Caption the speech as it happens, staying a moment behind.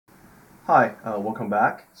Hi, welcome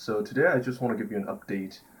back. So today I just want to give you an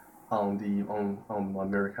update on the my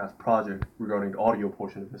Miracast project regarding the audio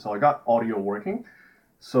portion of it. So I got audio working,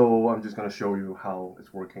 so I'm just going to show you how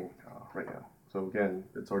it's working right now. So again,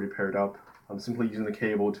 it's already paired up. I'm simply using the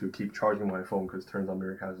cable to keep charging my phone because turns out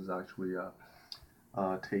Miracast is actually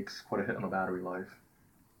takes quite a hit on the battery life.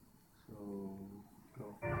 So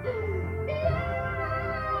go.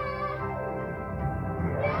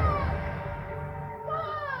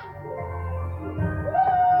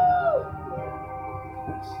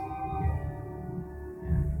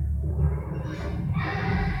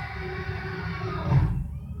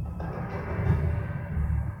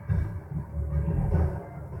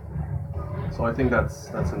 So I think that's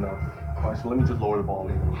enough. All right, so let me just lower the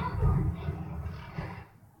volume.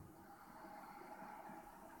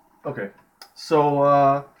 Okay,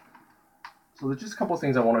 so so there's just a couple of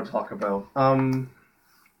things I want to talk about.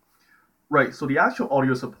 Right, so the actual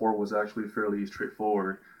audio support was actually fairly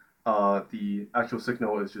straightforward. The actual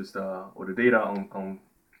signal is just or the data on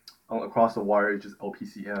across the wire is just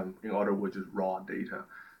LPCM. In other words, just raw data.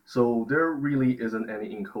 So there really isn't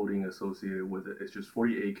any encoding associated with it. It's just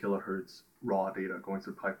 48 kilohertz raw data going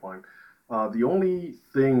through the pipeline. The only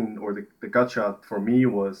thing or the gotcha for me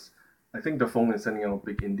was I think the phone is sending out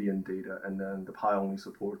big Indian data, and then the Pi only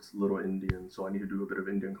supports little Indian, so I need to do a bit of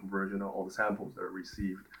Indian conversion on all the samples that are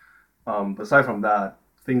received. But aside from that,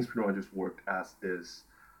 things pretty much just worked as is.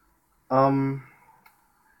 Um,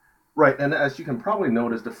 right, and as you can probably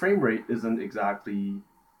notice, the frame rate isn't exactly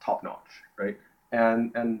top notch, right?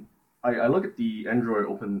 And I look at the Android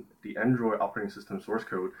operating system source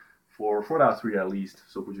code for 4.3 at least,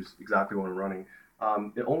 so which is exactly what I'm running.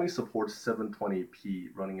 It only supports 720p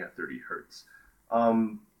running at 30 hertz.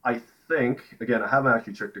 I think again, I haven't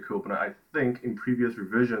actually checked the code, but I think in previous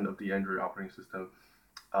revision of the Android operating system,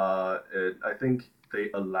 I think they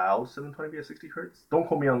allow 720p at 60 hertz. Don't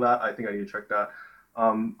quote me on that. I think I need to check that.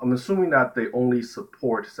 I'm assuming that they only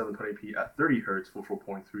support 720p at 30 hertz for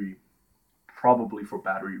 4.3, probably for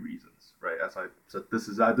battery reasons, right? As I said,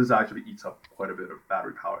 this actually eats up quite a bit of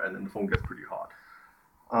battery power, and then the phone gets pretty hot.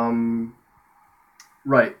 Um,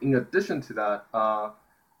 right. In addition to that,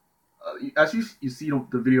 as you see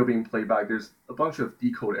the video being played back, there's a bunch of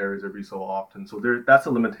decode errors every so often. So that's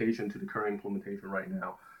a limitation to the current implementation right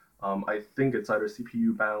now. I think it's either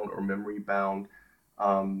CPU bound or memory bound.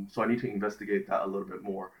 So I need to investigate that a little bit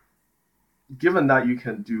more. Given that you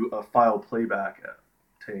can do a file playback at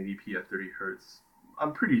 1080p at 30 hertz,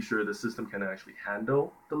 I'm pretty sure the system can actually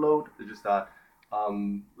handle the load. It's just that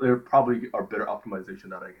there probably are better optimization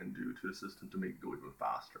that I can do to the system to make it go even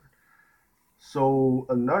faster. So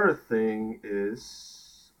another thing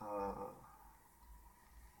is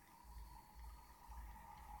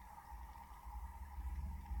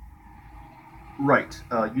right,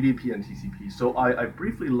 UDP and TCP. So I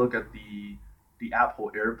briefly look at the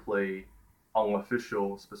Apple AirPlay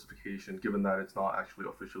unofficial specification, given that it's not actually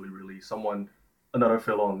officially released. Another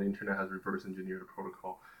fellow on the internet has reverse engineered the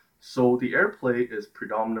protocol. So the AirPlay is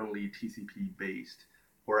predominantly TCP based,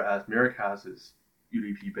 whereas Miracast is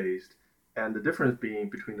UDP based. And the difference being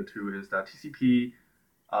between the two is that TCP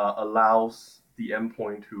allows the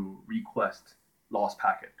endpoint to request lost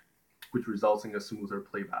packet, which results in a smoother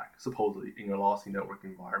playback, supposedly in a lossy network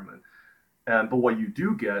environment. But what you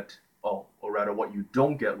do get, or rather, what you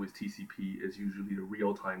don't get with TCP is usually the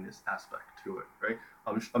real timeness aspect to it, right?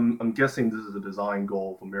 I'm guessing this is a design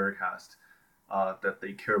goal for Miracast, that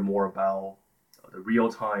they care more about the real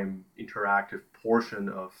time interactive portion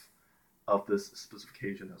of this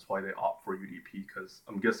specification. That's why they opt for UDP, because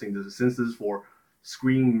I'm guessing since this is for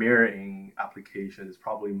screen mirroring application, is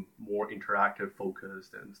probably more interactive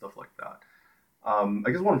focused and stuff like that. I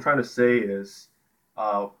guess what I'm trying to say is,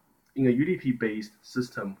 in a UDP based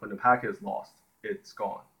system, when the packet is lost, it's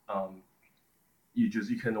gone.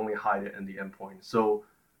 You can only hide it in the endpoint. So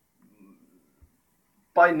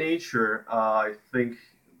by nature, I think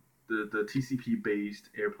the TCP based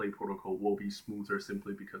AirPlay protocol will be smoother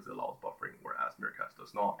simply because it allows buffering, whereas Miracast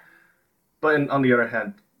does not. But on the other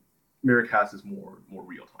hand, Miracast is more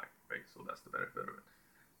real time, right? So that's the benefit of it.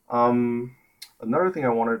 Another thing I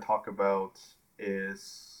wanted to talk about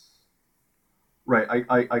is right.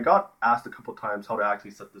 I got asked a couple times how to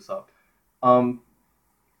actually set this up. Um,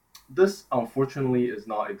 this unfortunately is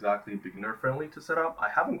not exactly beginner friendly to set up. I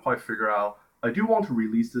haven't quite figured out. I do want to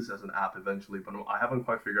release this as an app eventually, but I haven't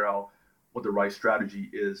quite figured out what the right strategy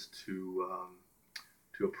is to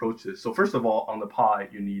approach this. So first of all, on the Pi,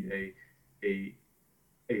 you need a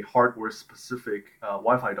a hardware specific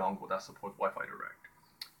Wi-Fi dongle that supports Wi-Fi Direct.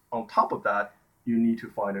 On top of that, you need to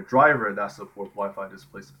find a driver that supports Wi-Fi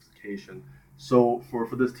display specification. So for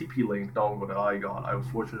this TP-Link dongle that I got, I was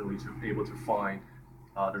fortunately able to find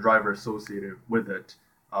the driver associated with it,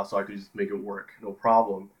 so I could just make it work, no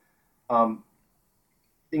problem. Um,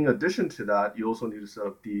 in addition to that, you also need to set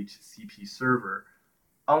up DHCP server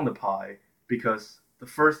on the Pi, because the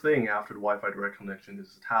first thing after the Wi-Fi direct connection is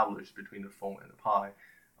established between the phone and the Pi,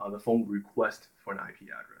 the phone requests for an IP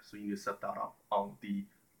address. So you need to set that up on the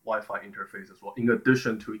Wi-Fi interface as well, in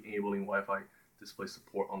addition to enabling Wi-Fi display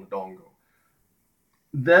support on the dongle.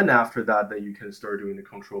 Then after that, then you can start doing the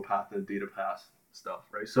control path and the data path stuff,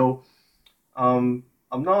 right? So I'm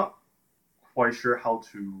not quite sure how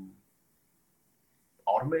to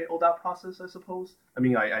automate all that process, I suppose. I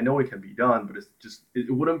mean, I know it can be done, but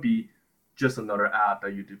it wouldn't be just another app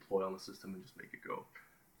that you deploy on the system and just make it go.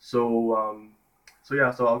 So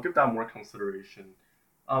yeah, so I'll give that more consideration.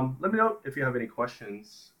 Let me know if you have any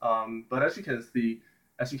questions. But as you can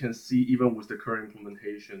see, even with the current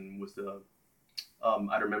implementation, with the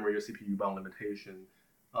either memory or CPU bound limitation,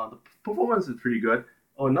 the performance is pretty good.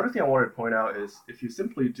 Oh, another thing I wanted to point out is if you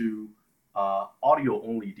simply do audio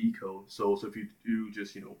only decode, so if you do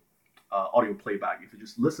just audio playback, if you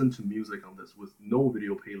just listen to music on this with no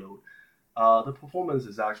video payload, the performance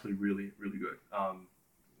is actually really good.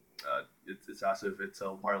 It's as if it's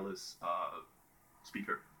a wireless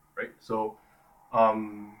speaker, right? So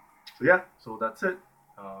yeah, so that's it.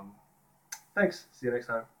 Thanks. See you next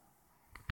time.